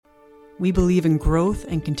We believe in growth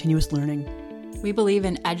and continuous learning. We believe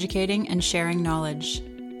in educating and sharing knowledge.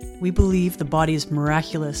 We believe the body is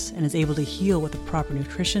miraculous and is able to heal with the proper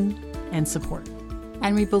nutrition and support.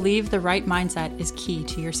 And we believe the right mindset is key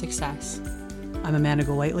to your success. I'm Amanda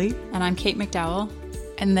Golightly. And I'm Kate McDowell.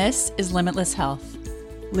 And this is Limitless Health.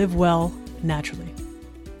 Live well, naturally.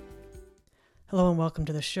 Hello and welcome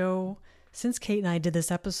to the show. Since Kate and I did this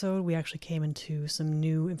episode, we actually came into some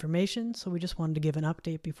new information, so we just wanted to give an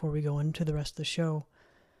update before we go into the rest of the show.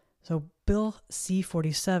 So Bill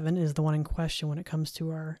C-47 is the one in question when it comes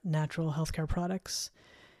to our natural healthcare products.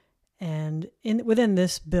 And within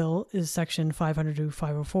this bill is section 500 to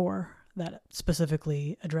 504 that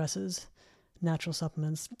specifically addresses natural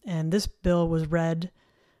supplements. And this bill was read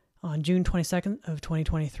on June 22nd of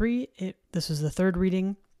 2023. This is the third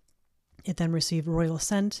reading. It then received royal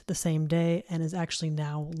assent the same day and is actually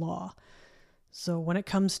now law. So when it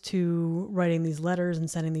comes to writing these letters and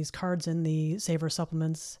sending these cards in, the Saver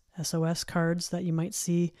Supplements SOS cards that you might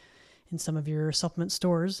see in some of your supplement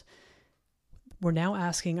stores, we're now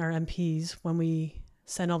asking our MPs, when we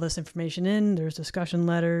send all this information in, there's discussion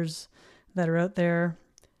letters that are out there.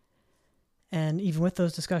 And even with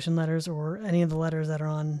those discussion letters or any of the letters that are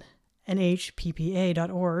on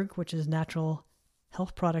nhppa.org, which is Natural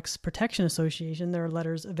Health Products Protection Association, there are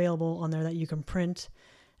letters available on there that you can print.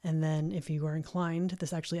 And then if you are inclined,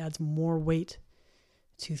 this actually adds more weight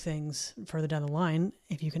to things further down the line.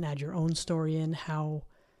 If you can add your own story in how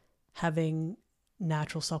having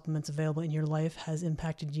natural supplements available in your life has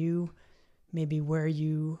impacted you, maybe where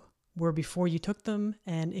you were before you took them,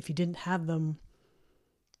 and if you didn't have them,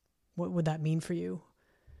 what would that mean for you?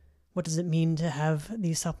 What does it mean to have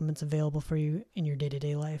these supplements available for you in your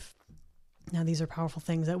day-to-day life? Now, these are powerful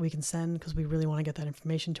things that we can send because we really want to get that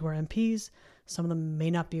information to our MPs. Some of them may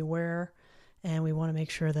not be aware, and we want to make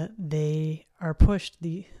sure that they are pushed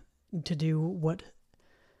to do what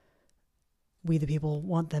we, the people,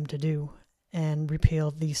 want them to do and repeal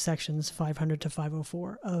these sections 500 to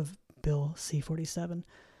 504 of Bill C-47.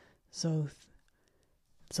 So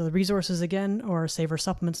the resources again are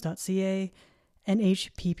saversupplements.ca,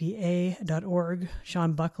 nhppa.org.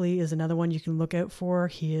 Sean Buckley is another one you can look out for.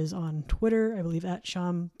 He is on Twitter, I believe, at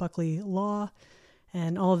Sean Buckley Law.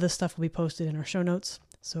 And all of this stuff will be posted in our show notes.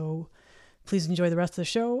 So please enjoy the rest of the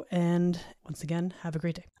show. And once again, have a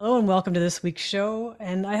great day. Hello and welcome to this week's show.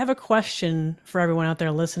 And I have a question for everyone out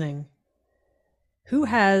there listening. Who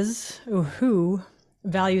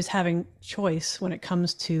values having choice when it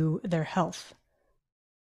comes to their health?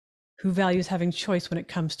 Who values having choice when it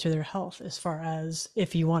comes to their health, as far as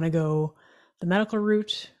if you want to go the medical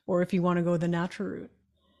route or if you want to go the natural route?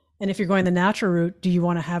 And if you're going the natural route, do you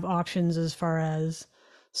want to have options as far as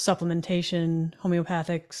supplementation,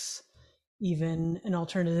 homeopathics, even an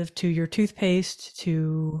alternative to your toothpaste,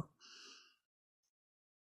 to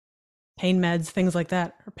pain meds, things like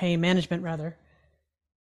that, or pain management rather?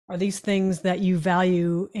 Are these things that you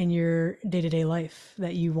value in your day-to-day life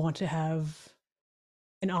that you want to have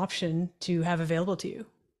an option to have available to you?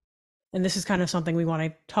 And this is kind of something we want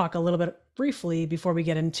to talk a little bit briefly before we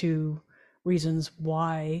get into reasons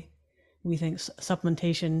why we think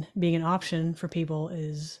supplementation being an option for people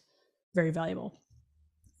is very valuable.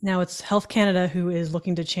 Now, it's Health Canada who is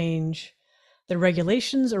looking to change the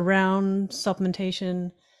regulations around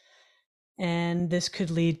supplementation, and this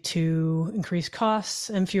could lead to increased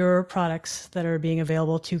costs and fewer products that are being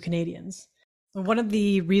available to Canadians. One of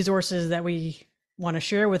the resources that we want to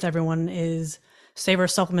share with everyone is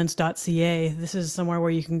saversupplements.ca. This is somewhere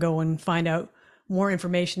where you can go and find out more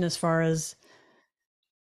information as far as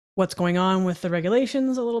what's going on with the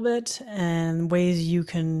regulations a little bit and ways you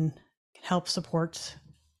can help support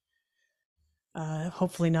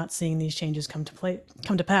hopefully not seeing these changes come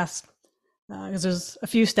to pass. Because there's a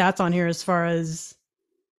few stats on here as far as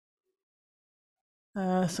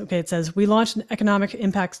it says, we launched an economic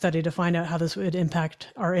impact study to find out how this would impact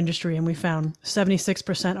our industry, and we found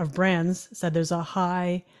 76% of brands said there's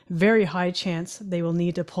a very high chance they will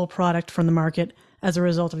need to pull product from the market as a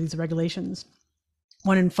result of these regulations.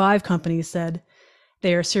 1 in 5 companies said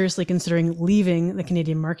they are seriously considering leaving the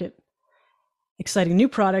Canadian market. Exciting new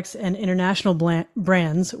products and international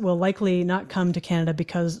brands will likely not come to Canada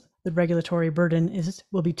because the regulatory burden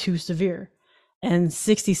will be too severe. And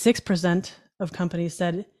 66% of companies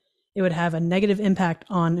said it would have a negative impact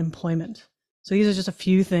on employment. So these are just a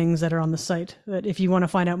few things that are on the site. But if you want to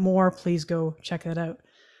find out more, please go check that out.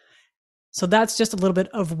 So that's just a little bit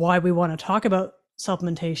of why we want to talk about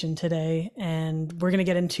supplementation today. And we're going to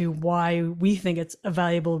get into why we think it's a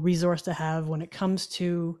valuable resource to have when it comes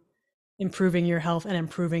to improving your health and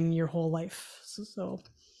improving your whole life. So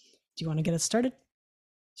do you want to get us started?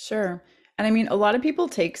 Sure. And I mean, a lot of people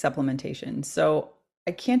take supplementation. So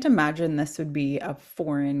I can't imagine this would be a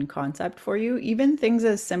foreign concept for you. Even things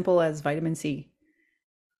as simple as vitamin C,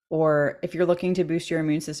 or if you're looking to boost your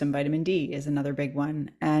immune system, vitamin D is another big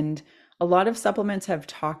one. And a lot of supplements have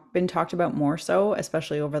been talked about more so,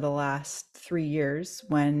 especially over the last 3 years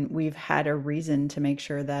when we've had a reason to make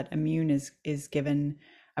sure that immune is given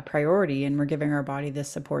a priority and we're giving our body the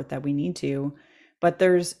support that we need to. But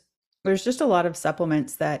there's just a lot of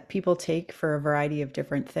supplements that people take for a variety of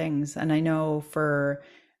different things. And I know for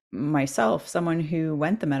myself, someone who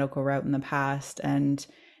went the medical route in the past and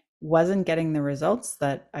wasn't getting the results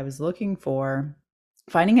that I was looking for,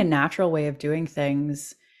 finding a natural way of doing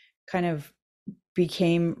things kind of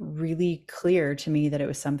became really clear to me that it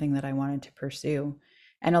was something that I wanted to pursue.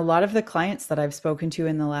 And a lot of the clients that I've spoken to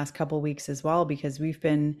in the last couple of weeks as well, because we've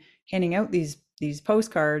been handing out these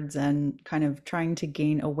postcards and kind of trying to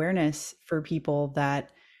gain awareness for people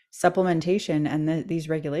that supplementation and these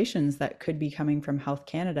regulations that could be coming from Health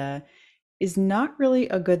Canada is not really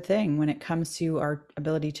a good thing when it comes to our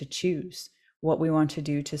ability to choose what we want to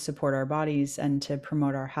do to support our bodies and to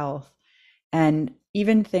promote our health. And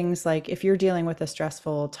even things like if you're dealing with a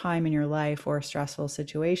stressful time in your life or a stressful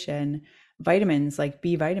situation, vitamins like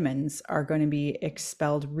B vitamins are going to be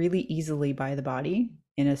expelled really easily by the body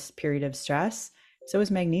in a period of stress. So is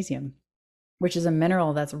magnesium, which is a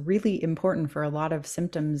mineral that's really important for a lot of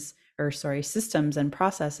systems and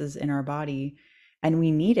processes in our body. And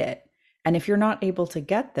we need it. And if you're not able to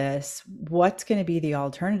get this, what's going to be the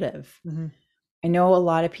alternative? Mm-hmm. I know a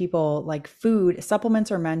lot of people like food,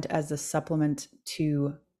 supplements are meant as a supplement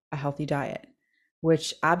to a healthy diet,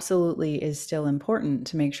 which absolutely is still important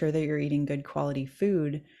to make sure that you're eating good quality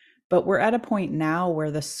food. But we're at a point now where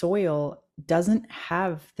the soil doesn't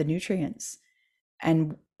have the nutrients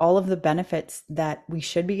and all of the benefits that we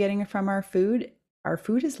should be getting from our food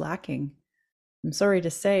is lacking. I'm sorry to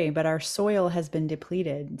say, but our soil has been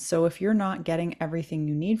depleted. So if you're not getting everything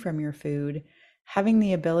you need from your food, having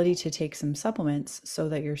the ability to take some supplements so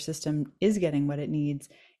that your system is getting what it needs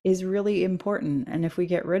is really important. And if we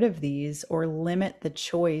get rid of these or limit the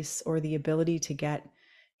choice or the ability to get,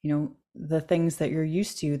 the things that you're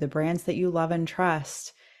used to, the brands that you love and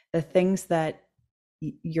trust, the things that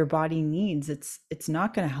your body needs, it's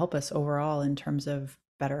not going to help us overall in terms of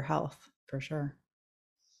better health, for sure.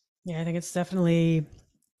 Yeah, I think it's definitely,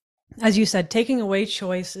 as you said, taking away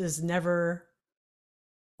choice is never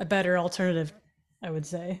a better alternative, I would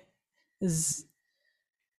say. Is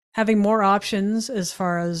having more options as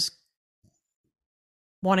far as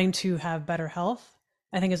wanting to have better health,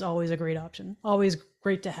 I think is always a great option. Always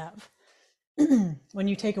great to have. When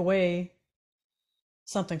you take away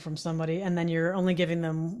something from somebody and then you're only giving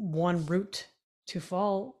them one route to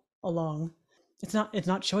fall along, it's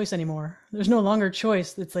not choice anymore. There's no longer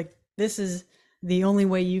choice. It's like this is the only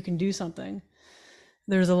way you can do something.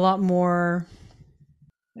 There's a lot more,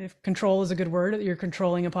 if control is a good word, you're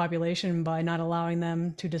controlling a population by not allowing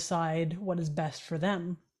them to decide what is best for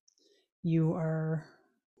them. You are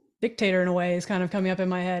dictator in a way is kind of coming up in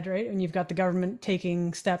my head, right? And you've got the government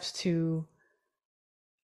taking steps to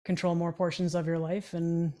control more portions of your life.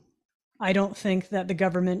 And I don't think that the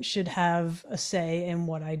government should have a say in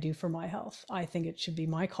what I do for my health. I think it should be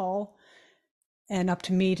my call and up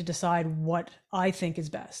to me to decide what I think is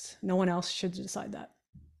best. No one else should decide that.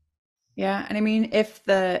 Yeah, and I mean, if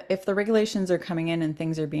the regulations are coming in and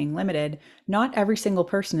things are being limited, not every single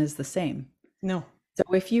person is the same. No,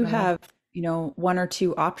 So if you not at all. have, one or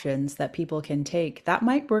two options that people can take, that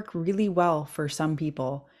might work really well for some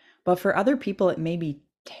people, but for other people it may be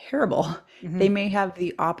terrible. Mm-hmm. They may have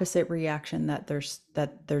the opposite reaction that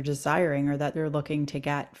they're desiring or that they're looking to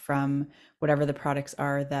get from whatever the products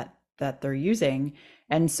are that they're using.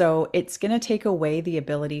 And so it's going to take away the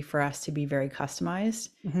ability for us to be very customized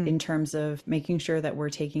Mm-hmm. in terms of making sure that we're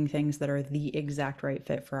taking things that are the exact right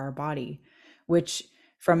fit for our body, which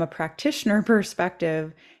from a practitioner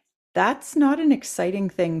perspective, that's not an exciting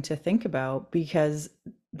thing to think about because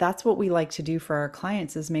that's what we like to do for our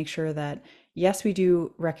clients is make sure that yes, we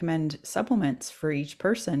do recommend supplements for each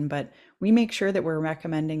person, but we make sure that we're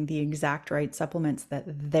recommending the exact right supplements that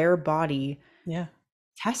their body Yeah.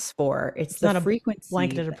 tests for. It's It's the not a frequency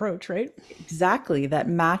blanketed approach, right? exactly that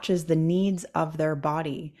matches the needs of their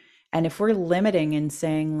body. And if we're limiting and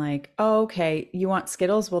saying like, oh, okay, you want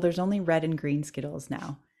Skittles? Well, there's only red and green Skittles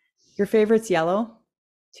now. Your favorite's yellow?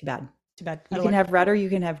 Too bad. Too bad. I You don't can like. have red or you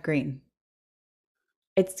can have green.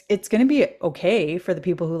 It's going to be okay for the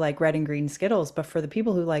people who like red and green Skittles, but for the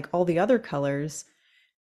people who like all the other colors,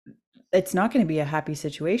 it's not going to be a happy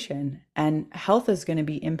situation, and health is going to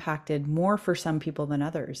be impacted more for some people than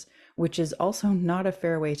others, which is also not a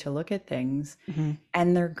fair way to look at things. Mm-hmm.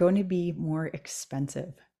 And they're going to be more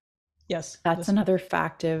expensive. Yes. That's another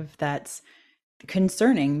factor that's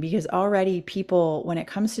concerning, because already people, when it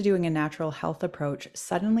comes to doing a natural health approach,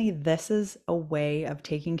 suddenly this is a way of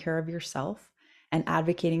taking care of yourself and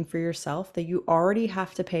advocating for yourself that you already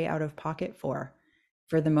have to pay out of pocket for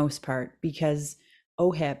the most part, because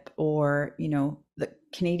OHIP, or the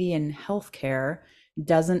Canadian healthcare,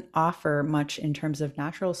 doesn't offer much in terms of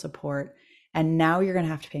natural support, and now you're going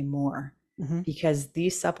to have to pay more. Mm-hmm. Because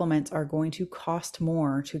these supplements are going to cost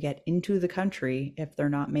more to get into the country if they're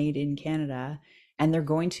not made in Canada, and they're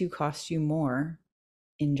going to cost you more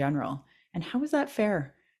in general. And how is that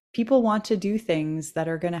fair? People want to do things that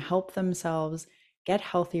are going to help themselves get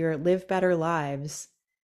healthier, live better lives,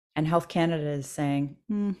 and Health Canada is saying,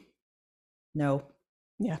 no.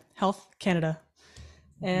 Yeah, Health Canada.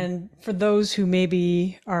 And for those who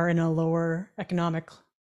maybe are in a lower economic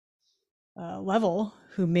level,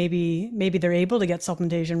 who maybe they're able to get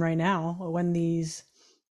supplementation right now, when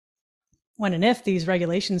and if these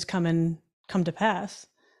regulations come to pass,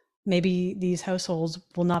 maybe these households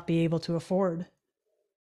will not be able to afford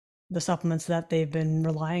the supplements that they've been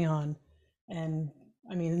relying on. And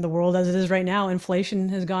I mean, in the world as it is right now, inflation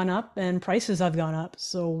has gone up and prices have gone up.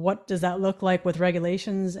 So what does that look like with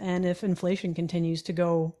regulations, and if inflation continues to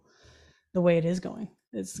go the way it is going?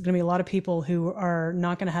 It's going to be a lot of people who are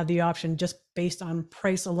not going to have the option just based on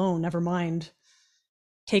price alone, never mind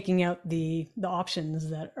taking out the options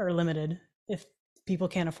that are limited. If people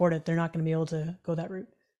can't afford it, they're not going to be able to go that route.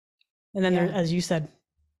 And then there, as you said,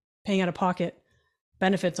 paying out of pocket,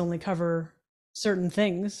 benefits only cover certain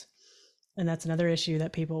things, and that's another issue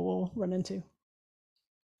that people will run into.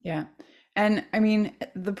 Yeah. And I mean,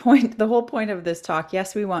 the whole point of this talk,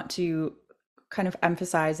 yes, we want to kind of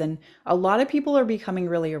emphasize, and a lot of people are becoming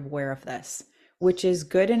really aware of this, which is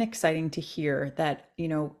good and exciting to hear, that,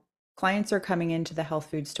 clients are coming into the health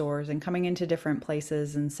food stores and coming into different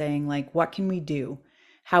places and saying, like, what can we do?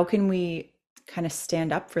 How can we kind of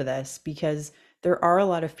stand up for this? Because there are a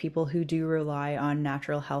lot of people who do rely on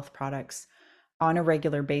natural health products on a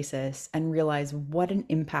regular basis and realize what an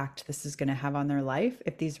impact this is going to have on their life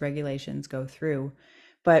if these regulations go through.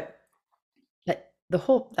 But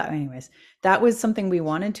anyways, that was something we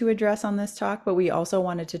wanted to address on this talk, but we also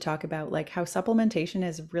wanted to talk about, like, how supplementation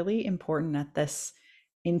is really important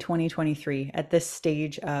in 2023, at this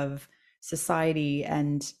stage of society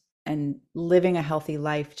and living a healthy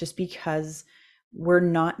life, just because we're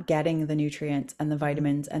not getting the nutrients and the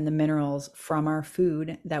vitamins and the minerals from our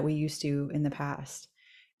food that we used to in the past.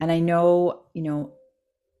 And I know,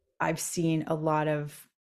 I've seen a lot of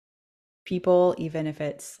people, even if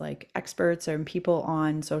it's like experts or people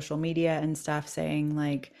on social media and stuff, saying,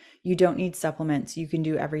 like, you don't need supplements, you can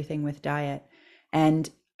do everything with diet. And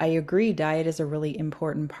I agree, diet is a really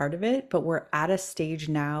important part of it, but we're at a stage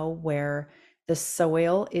now where the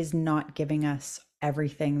soil is not giving us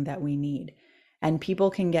everything that we need. And people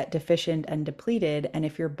can get deficient and depleted. And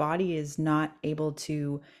if your body is not able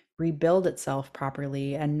to rebuild itself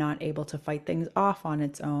properly and not able to fight things off on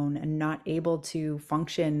its own and not able to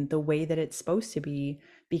function the way that it's supposed to be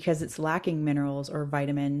because it's lacking minerals or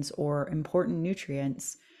vitamins or important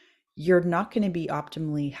nutrients, you're not going to be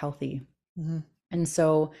optimally healthy. Mm-hmm. And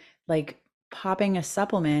so, like, popping a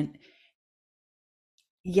supplement,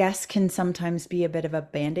 yes, can sometimes be a bit of a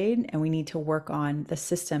band-aid, and we need to work on the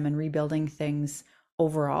system and rebuilding things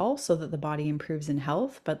overall so that the body improves in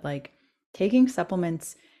health. But, like, taking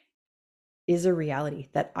supplements is a reality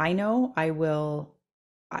that I know I will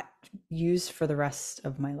use for the rest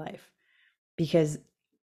of my life, because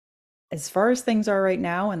as far as things are right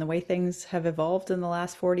now and the way things have evolved in the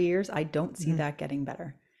last 40 years, I don't see that getting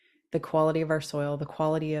better. The quality of our soil, the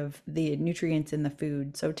quality of the nutrients in the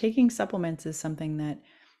food. So taking supplements is something that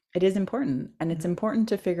it is important, and it's important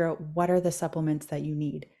to figure out what are the supplements that you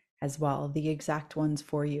need as well, the exact ones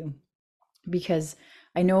for you. Because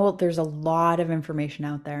I know there's a lot of information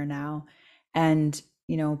out there now, and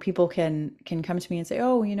people can come to me and say,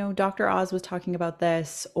 oh, Dr. Oz was talking about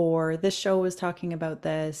this, or this show was talking about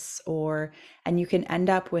this, and you can end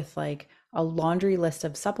up with like a laundry list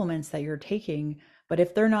of supplements that you're taking, but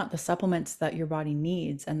if they're not the supplements that your body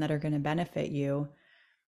needs and that are going to benefit you,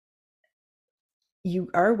 you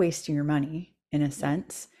are wasting your money in a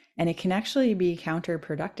sense, and it can actually be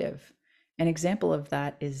counterproductive. An example of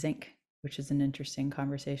that is zinc, which is an interesting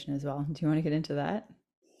conversation as well. Do you want to get into that?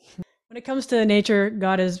 When it comes to nature,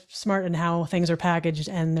 God is smart in how things are packaged,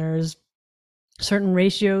 and there's certain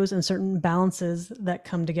ratios and certain balances that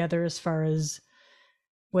come together as far as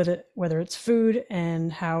whether it's food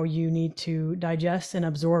and how you need to digest and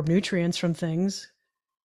absorb nutrients from things.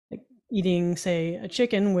 Like eating, say, a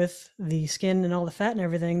chicken with the skin and all the fat and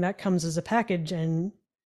everything, that comes as a package, and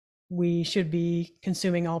we should be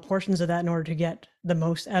consuming all portions of that in order to get the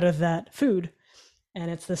most out of that food. And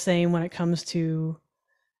it's the same when it comes to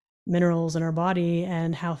minerals in our body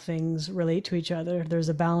and how things relate to each other. There's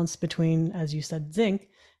a balance between, as you said,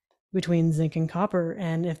 between zinc and copper.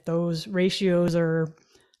 And if those ratios are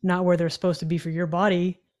not where they're supposed to be for your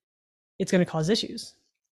body, it's going to cause issues.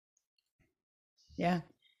 Yeah.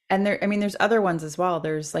 And there, I mean, there's other ones as well.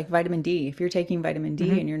 There's like vitamin D. If you're taking vitamin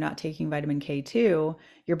D and you're not taking vitamin K2,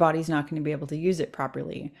 your body's not going to be able to use it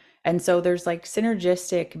properly. And so there's like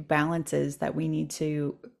synergistic balances that we need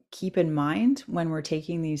to keep in mind when we're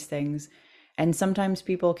taking these things. And sometimes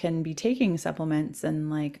people can be taking supplements and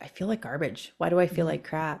like, I feel like garbage. Why do I feel like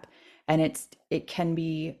crap? And it can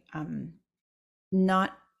be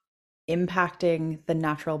not impacting the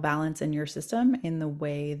natural balance in your system in the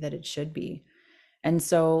way that it should be. And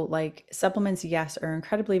so, like, supplements, yes, are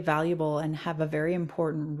incredibly valuable and have a very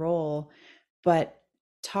important role. But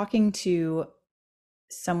talking to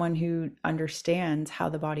someone who understands how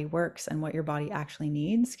the body works and what your body actually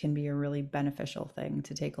needs can be a really beneficial thing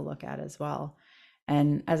to take a look at as well.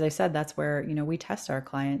 And as I said, that's where, we test our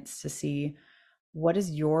clients to see what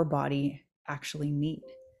does your body actually need?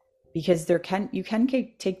 Because you can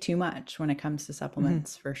take too much when it comes to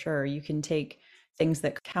supplements, for sure. You can take things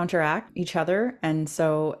that counteract each other, and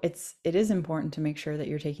so it is important to make sure that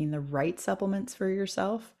you're taking the right supplements for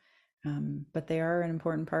yourself, but they are an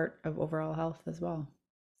important part of overall health as well.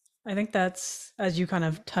 I think that's, as you kind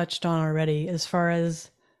of touched on already, as far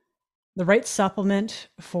as the right supplement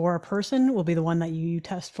for a person will be the one that you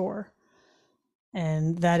test for.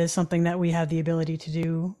 And that is something that we have the ability to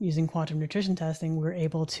do using quantum nutrition testing. We're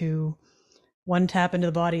able to one tap into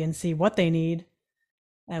the body and see what they need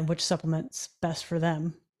and which supplement's best for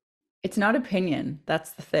them. It's not opinion.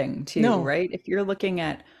 That's the thing too, No. right? If you're looking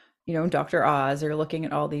at, Dr. Oz, or looking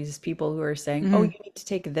at all these people who are saying, oh, you need to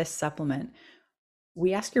take this supplement,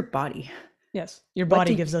 we ask your body. Yes. Your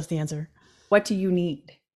body gives us the answer. What do you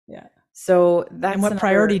need? Yeah. So that's and what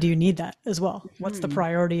priority do you need that as well? What's the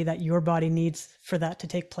priority that your body needs for that to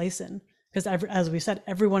take place in? Because as we said,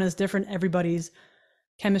 everyone is different. Everybody's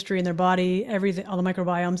chemistry in their body, everything, all the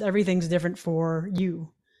microbiomes, everything's different for you.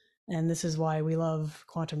 And this is why we love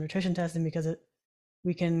quantum nutrition testing, because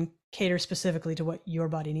we can cater specifically to what your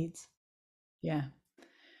body needs. Yeah.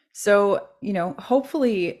 So,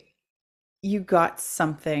 hopefully you got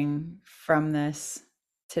something from this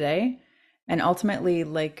today. And ultimately,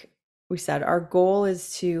 like we said, our goal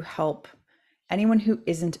is to help anyone who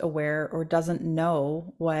isn't aware or doesn't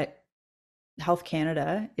know what Health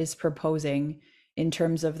Canada is proposing in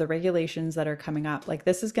terms of the regulations that are coming up. Like,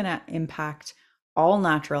 this is going to impact all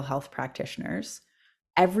natural health practitioners,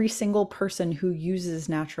 every single person who uses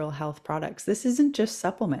natural health products. This isn't just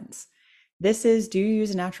supplements. This is, do you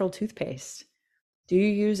use a natural toothpaste? Do you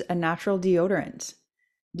use a natural deodorant?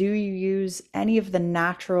 Do you use any of the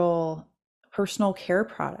natural personal care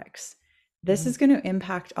products? This is going to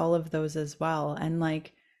impact all of those as well. And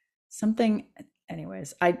like something,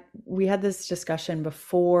 anyways, we had this discussion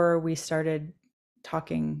before we started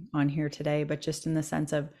talking on here today, but just in the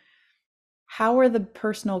sense of, how are the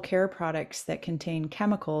personal care products that contain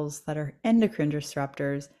chemicals that are endocrine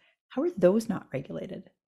disruptors, how are those not regulated?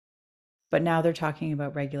 But now they're talking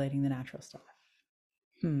about regulating the natural stuff.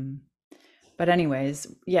 But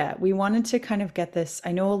anyways, yeah, we wanted to kind of get this.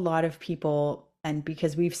 I know a lot of people, and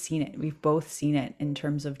because we've seen it, we've both seen it in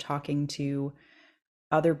terms of talking to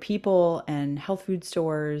other people and health food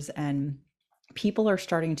stores, and people are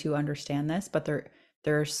starting to understand this, but there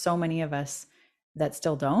are so many of us that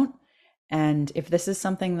still don't. And if this is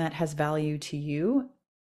something that has value to you,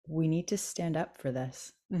 we need to stand up for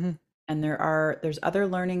this. And there's other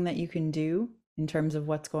learning that you can do in terms of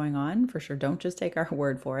what's going on, for sure. Don't just take our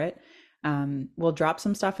word for it. We'll drop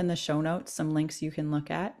some stuff in the show notes, some links you can look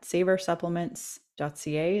at.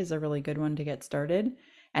 saveoursupplements.ca is a really good one to get started.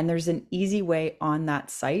 And there's an easy way on that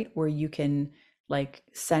site where you can like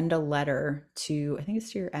send a letter to, I think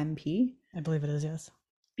it's to your MP. I believe it is, yes.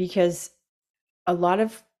 Because a lot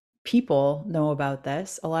of people know about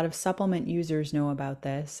this. A lot of supplement users know about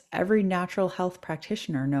this. Every natural health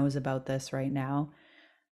practitioner knows about this right now,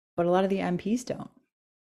 but a lot of the MPs don't.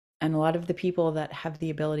 And a lot of the people that have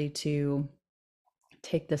the ability to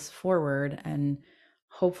take this forward and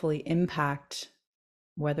hopefully impact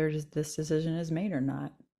whether this decision is made or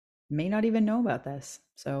not may not even know about this.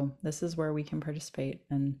 So this is where we can participate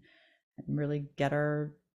and really get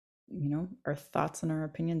our thoughts and our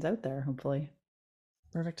opinions out there, hopefully.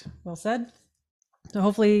 Perfect. Well said. So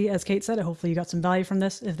hopefully, as Kate said, hopefully you got some value from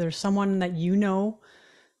this. If there's someone that you know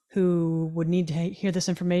who would need to hear this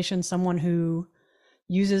information, someone who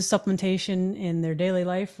uses supplementation in their daily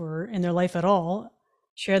life or in their life at all,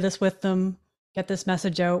 share this with them, get this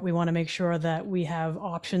message out. We want to make sure that we have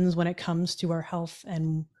options when it comes to our health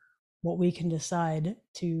and what we can decide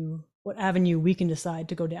to, what avenue we can decide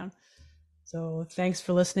to go down. So thanks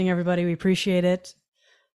for listening, everybody. We appreciate it.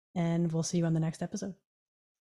 And we'll see you on the next episode.